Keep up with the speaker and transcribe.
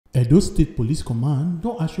Edo State Police Command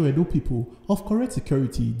don't assure Edo people of correct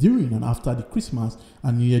security during and after the Christmas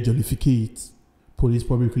and New Year jollificate. Police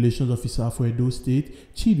Public Relations Officer for Edo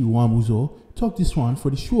State, Chidi Wambuzo, talked this one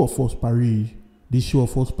for the Show of Force Parade. This Show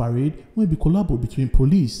of Force Parade will be collabo between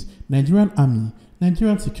police, Nigerian Army,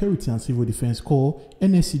 Nigerian Security and Civil Defense Corps,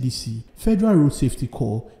 NSCDC, Federal Road Safety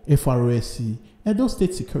Corps, FROSC, Edo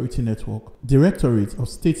State Security Network, Directorate of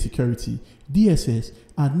State Security, DSS,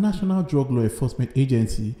 and National Drug Law Enforcement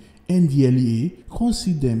Agency, NDLEA,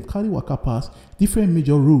 consider them carry waka pass different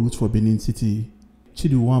major routes for Benin City.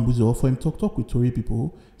 Chidi Wambuzo, for him talk with Tori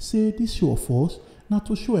people, say this show of force not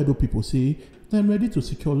to show Edo people say them ready to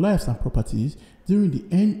secure lives and properties during the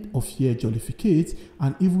end of year jollificate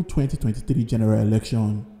and even 2023 general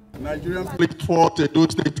election. Nigerian Police Force Edo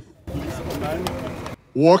State Police Command,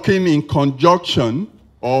 working in conjunction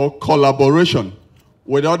or collaboration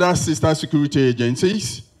with other sister security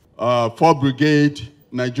agencies, 4th Brigade,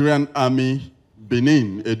 Nigerian Army,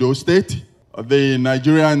 Benin, Edo State, the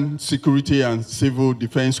Nigerian Security and Civil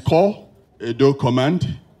Defense Corps, Edo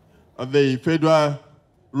Command, the Federal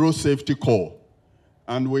Road Safety Corps,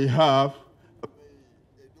 and we have the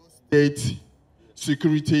Edo State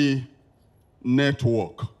Security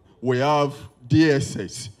Network. We have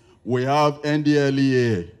DSS. We have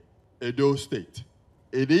NDLEA, Edo State.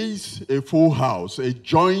 It is a full house, a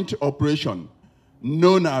joint operation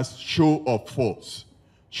known as Show of Force.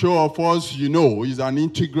 Show of Force, you know, is an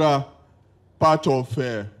integral part of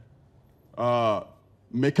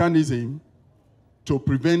mechanism to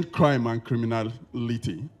prevent crime and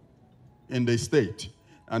criminality in the state.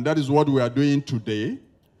 And that is what we are doing today,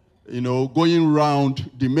 you know, going around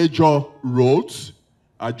the major roads,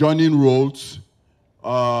 adjoining roads,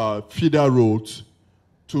 feeder roads,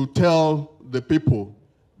 to tell the people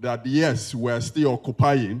that yes, we are still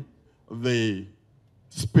occupying the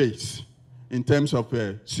space in terms of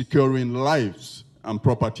securing lives and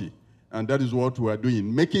property. And that is what we are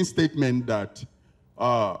doing, making statement that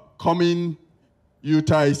coming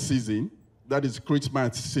Yuletide season, that is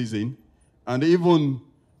Christmas season, and even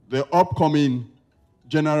the upcoming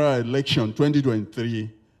general election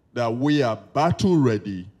 2023, that we are battle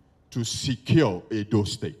ready to secure Edo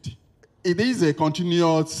State. It is a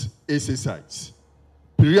continuous exercise.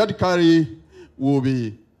 Periodically, we'll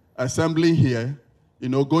be assembling here, you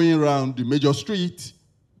know, going around the major streets,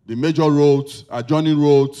 the major roads, adjoining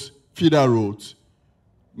roads, feeder roads,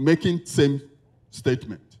 making same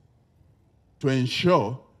statement to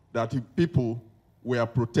ensure that the people we are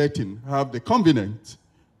protecting have the confidence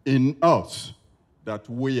in us that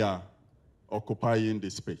we are occupying the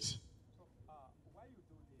space.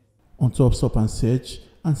 On top stop and search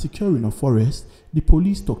and securing a forest, the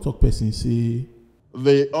police talk person say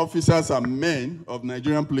the officers and men of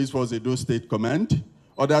Nigerian Police Force Edo State Command,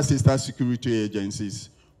 other sister security agencies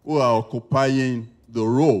who are occupying the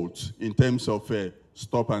roads in terms of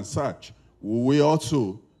stop and search. We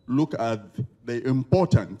also look at the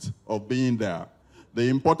importance of being there. The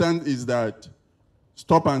importance is that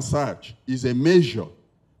stop and search is a measure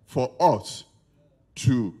for us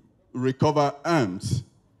to recover arms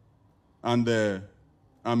and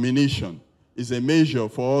ammunition. It's a measure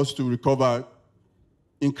for us to recover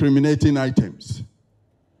incriminating items.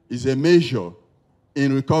 It's a measure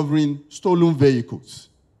in recovering stolen vehicles,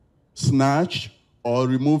 snatched or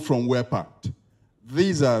removed from where parked.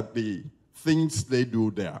 These are the things they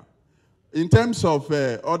do there. In terms of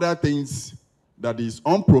other things that is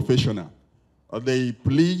unprofessional, the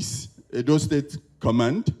police, Edo State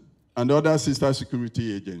Command, and other sister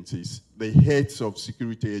security agencies, the heads of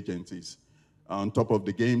security agencies, are on top of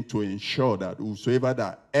the game to ensure that whosoever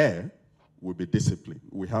that err will be disciplined.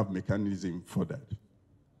 We have mechanism for that.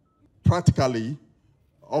 Practically,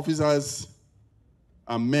 officers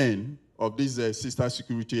and men of these sister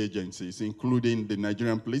security agencies, including the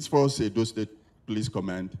Nigerian Police Force, Edo State Police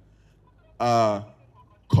Command, are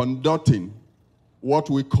conducting what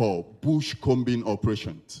we call bush combing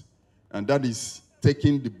operations. And that is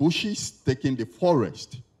taking the bushes, taking the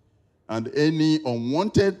forest, and any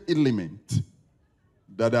unwanted element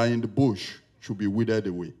that are in the bush should be withered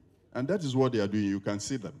away. And that is what they are doing. You can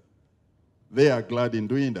see them. They are glad in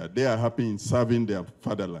doing that. They are happy in serving their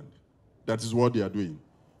fatherland. That is what they are doing.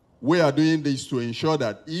 We are doing this to ensure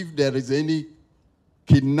that if there is any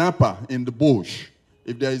kidnapper in the bush,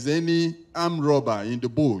 if there is any armed robber in the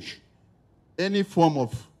bush, any form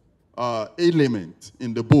of element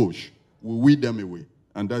in the bush, we weed them away.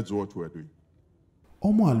 And that's what we're doing.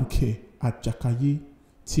 Omo Aluke at Jakayi,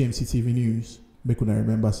 TMC TV News. Make una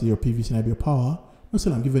remember, say your PVC and your power. No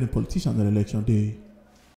say I'm giving the politicians an election day.